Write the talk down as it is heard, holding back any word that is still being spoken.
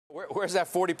Where's that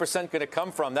 40% going to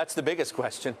come from? That's the biggest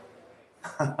question.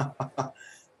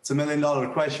 It's $1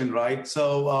 million question, right?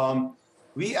 So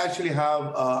we actually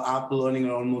have Apple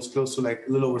earning almost close to like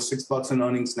a little over $6 in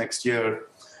earnings next year.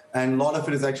 And a lot of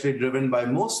it is actually driven by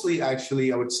mostly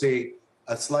actually, I would say,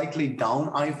 a slightly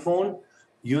down iPhone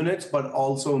units, but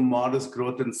also modest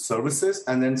growth in services,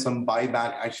 and then some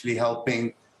buyback actually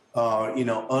helping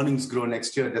earnings grow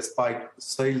next year, despite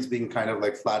sales being kind of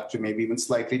like flat to maybe even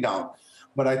slightly down.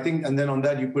 But I think, and then on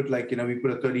that, you put like, we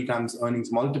put a 30 times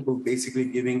earnings multiple, basically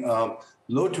giving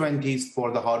low 20s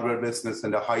for the hardware business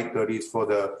and the high 30s for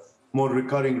the more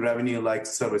recurring revenue like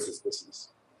services business.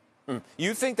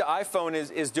 You think the iPhone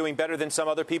is doing better than some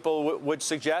other people would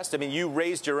suggest? I mean, you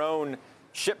raised your own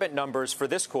shipment numbers for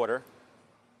this quarter.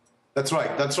 That's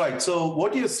right. That's right. So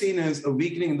what you're seeing is a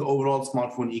weakening in the overall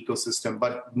smartphone ecosystem,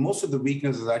 but most of the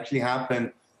weakness has actually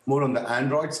happened more on the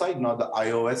Android side, not the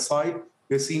iOS side.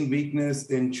 We're seeing weakness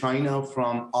in China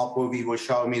from Oppo, Vivo,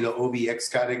 Xiaomi, the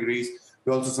OVX categories.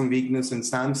 There's also some weakness in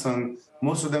Samsung,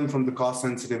 most of them from the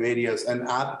cost-sensitive areas. And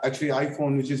actually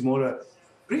iPhone, which is more a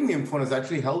premium phone, has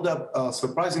actually held up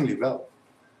surprisingly well.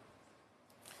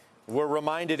 We're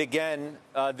reminded again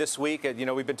this week,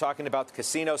 we've been talking about the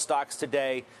casino stocks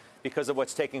today because of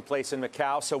what's taking place in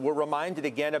Macau. So we're reminded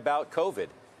again about COVID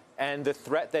and the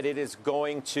threat that it is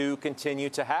going to continue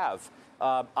to have.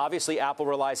 Obviously, Apple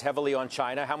relies heavily on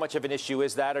China. How much of an issue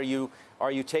is that? Are you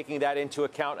taking that into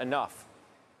account enough?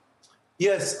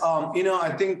 Yes,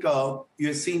 I think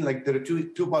you're seeing like there are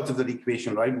two parts of the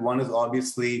equation, right? One is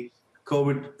obviously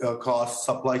COVID caused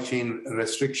supply chain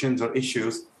restrictions or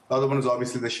issues. The other one is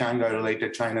obviously the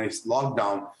Shanghai-related Chinese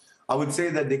lockdown. I would say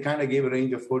that they kind of gave a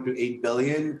range of 4 to 8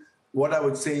 billion. What I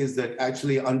would say is that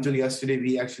actually until yesterday,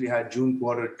 we actually had June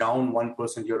quarter down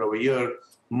 1% year over year,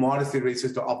 modestly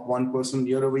races to up 1%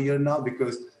 year over year now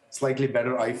because slightly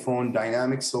better iPhone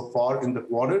dynamics so far in the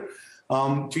quarter.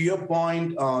 To your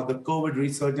point, the COVID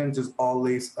resurgence is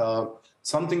always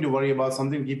something to worry about,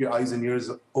 something to keep your eyes and ears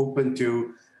open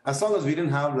to. As long as we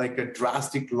didn't have like a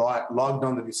drastic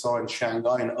lockdown that we saw in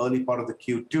Shanghai in the early part of the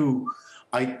Q2,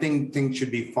 I think things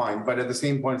should be fine. But at the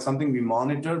same point, something we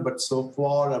monitor. But so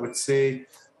far, I would say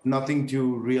nothing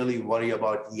to really worry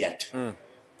about yet.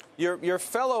 Your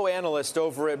fellow analyst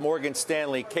over at Morgan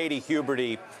Stanley, Katie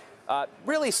Huberty,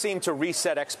 really seemed to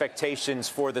reset expectations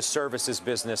for the services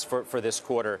business for this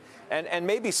quarter and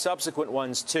maybe subsequent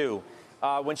ones, too.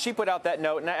 When she put out that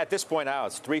note, and at this point now,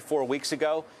 it's 3-4 weeks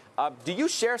ago, do you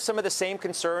share some of the same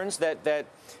concerns that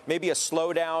maybe a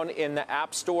slowdown in the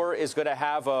App Store is going to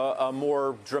have a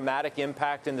more dramatic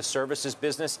impact in the services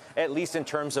business, at least in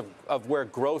terms of where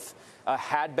growth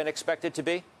had been expected to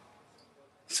be?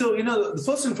 So,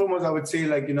 first and foremost, I would say,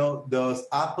 the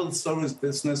Apple service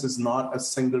business is not a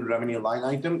single revenue line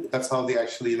item. That's how they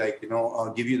actually,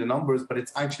 give you the numbers. But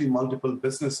it's actually multiple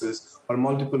businesses or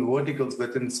multiple verticals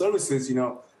within services.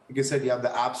 Like I said, you have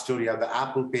the App Store, you have the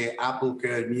Apple Pay, Apple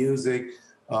Care, Music,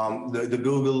 the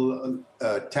Google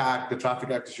TAC, the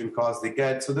traffic acquisition costs they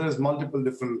get. So there's multiple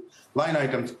different line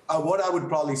items. What I would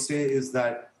probably say is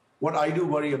that what I do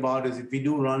worry about is if we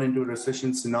do run into a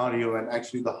recession scenario and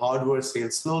actually the hardware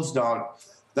sales slows down,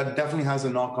 that definitely has a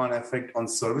knock-on effect on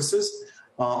services.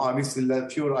 Obviously,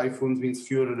 fewer iPhones means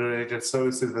fewer related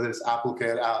services, whether it's Apple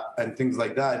Care and things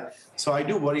like that. So I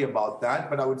do worry about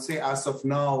that. But I would say as of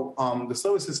now, the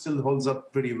services still holds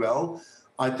up pretty well.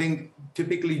 I think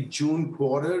typically June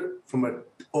quarter, from an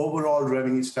overall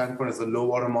revenue standpoint, is a low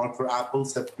water mark for Apple,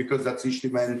 because that's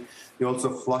usually when they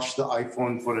also flush the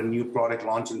iPhone for a new product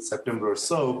launch in September or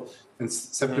so, and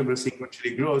September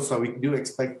sequentially grows. So we do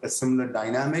expect a similar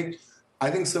dynamic.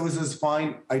 I think services is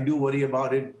fine. I do worry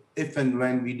about it if and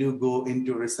when we do go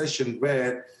into a recession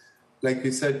where, like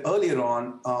we said earlier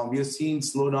on, we are seeing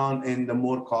slowdown in the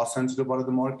more cost-sensitive part of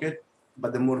the market,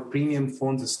 but the more premium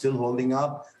phones are still holding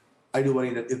up. I do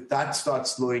worry that if that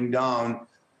starts slowing down,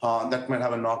 that might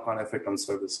have a knock-on effect on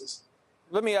services.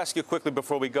 Let me ask you quickly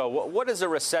before we go, what does a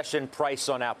recession price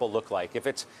on Apple look like? If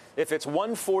it's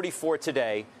 144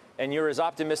 today and you're as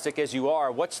optimistic as you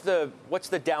are, what's the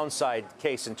downside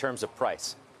case in terms of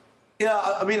price? Yeah,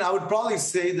 I mean, I would probably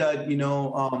say that,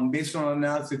 based on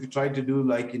analysis, if you try to do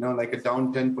like a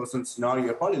down 10% scenario,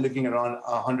 you're probably looking around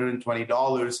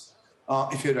 $120.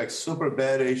 If you're like super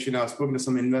bearish, I've spoken to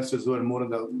some investors who are more in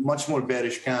the much more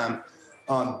bearish camp.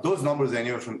 Those numbers are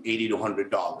anywhere from $80 to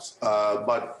 $100.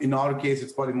 But in our case,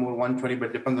 it's probably more 120,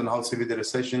 but depends on how severe the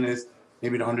recession is,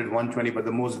 maybe 100, 120. But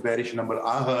the most bearish number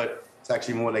I heard, it's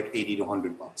actually more like $80 to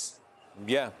 $100.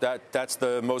 Yeah, that's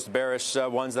the most bearish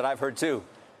ones that I've heard, too.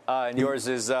 And yours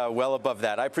is well above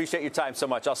that. I appreciate your time so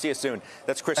much. I'll see you soon.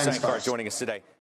 That's Krish Sankar joining us today.